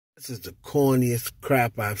This is the corniest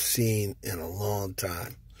crap I've seen in a long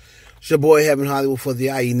time. It's your boy Heaven Hollywood for the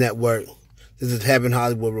IE Network. This is Heaven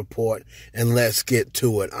Hollywood Report, and let's get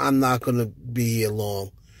to it. I'm not going to be here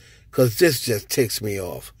long because this just ticks me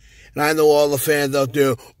off. And I know all the fans out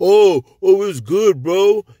there, oh, it's good,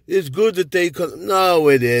 bro. It's good that they come. No,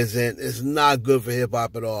 it isn't. It's not good for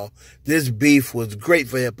hip-hop at all. This beef was great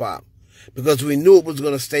for hip-hop because we knew it was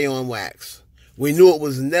going to stay on wax. We knew it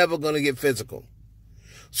was never going to get physical.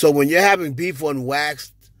 So when you're having beef on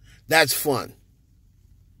wax, that's fun.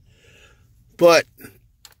 But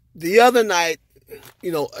the other night,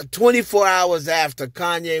 24 hours after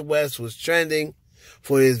Kanye West was trending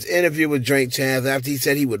for his interview with Drake Chance, after he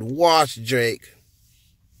said he would wash Drake,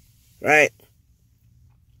 right?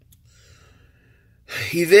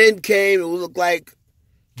 He then came, it looked like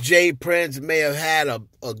Jay Prince may have had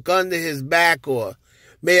a gun to his back or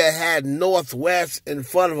may have had Northwest in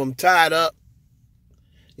front of him tied up.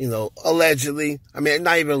 Allegedly. I mean,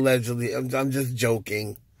 not even allegedly. I'm just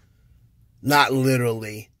joking. Not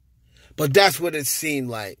literally. But that's what it seemed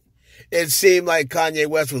like. It seemed like Kanye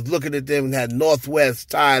West was looking at them and had Northwest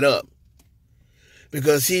tied up.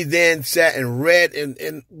 Because he then sat and read,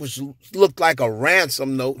 and which looked like a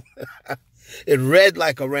ransom note. It read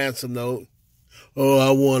like a ransom note. Oh, I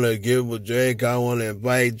want to give with Drake. I want to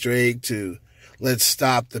invite Drake to let's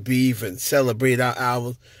stop the beef and celebrate our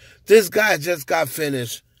albums. This guy just got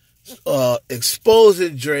finished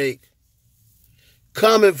exposing Drake,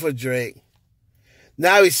 coming for Drake.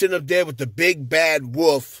 Now he's sitting up there with the big bad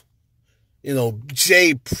wolf,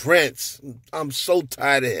 Jay Prince. I'm so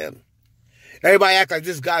tired of him. Everybody act like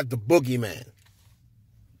this guy's the boogeyman.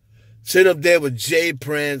 Sitting up there with Jay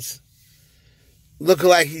Prince, looking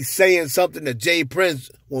like he's saying something that Jay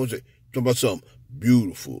Prince wants to say. Talking about something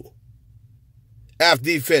beautiful.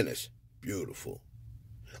 After he finished, beautiful.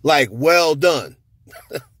 Like, well done.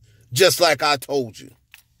 Just like I told you.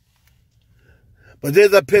 But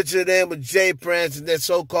there's a picture of them with Jay Prince and their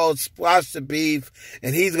so-called squash the beef.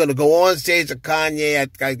 And he's going to go on stage with Kanye.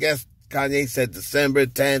 I guess Kanye said December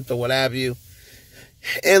 10th or what have you.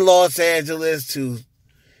 In Los Angeles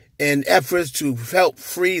in efforts to help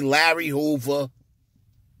free Larry Hoover.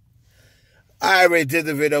 I already did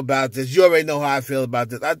the video about this. You already know how I feel about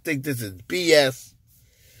this. I think this is BS.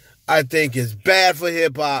 I think it's bad for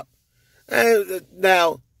hip-hop. And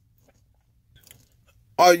now,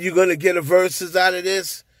 are you going to get a versus out of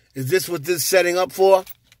this? Is this what this is setting up for?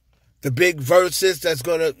 The big versus that's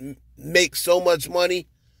going to make so much money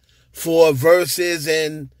for versus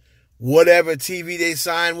and whatever TV they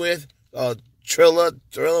sign with, Triller,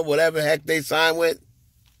 whatever the heck they sign with.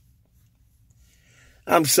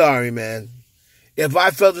 I'm sorry, man. If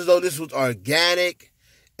I felt as though this was organic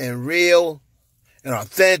and real and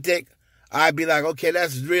authentic, I'd be like, okay,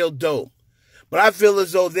 that's real dope. But I feel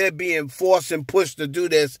as though they're being forced and pushed to do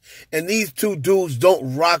this, and these two dudes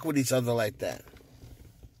don't rock with each other like that.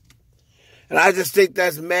 And I just think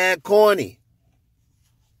that's mad corny.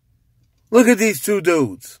 Look at these two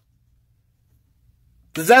dudes.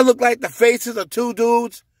 Does that look like the faces of two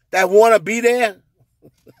dudes that want to be there?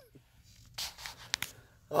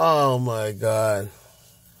 Oh, my God.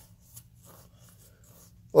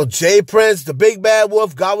 Well, Jay Prince, the big bad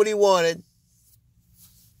wolf, got what he wanted.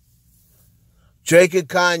 Drake and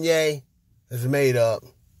Kanye is made up.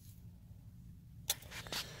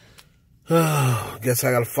 Guess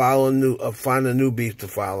I gotta find a new beef to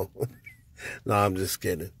follow. No, I'm just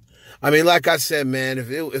kidding. I mean, like I said, man, if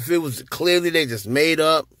it was clearly they just made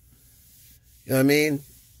up, you know what I mean?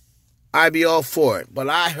 I'd be all for it. But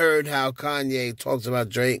I heard how Kanye talks about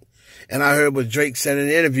Drake, and I heard what Drake said in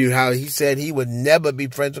an interview, how he said he would never be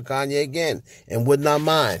friends with Kanye again and would not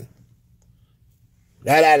mind.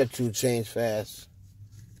 That attitude changed fast.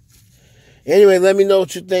 Anyway, let me know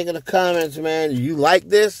what you think in the comments, man. You like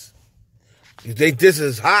this? You think this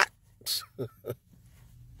is hot?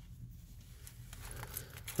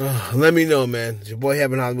 Let me know, man. It's your boy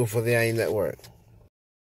Heaven Hollywood for the IE Network.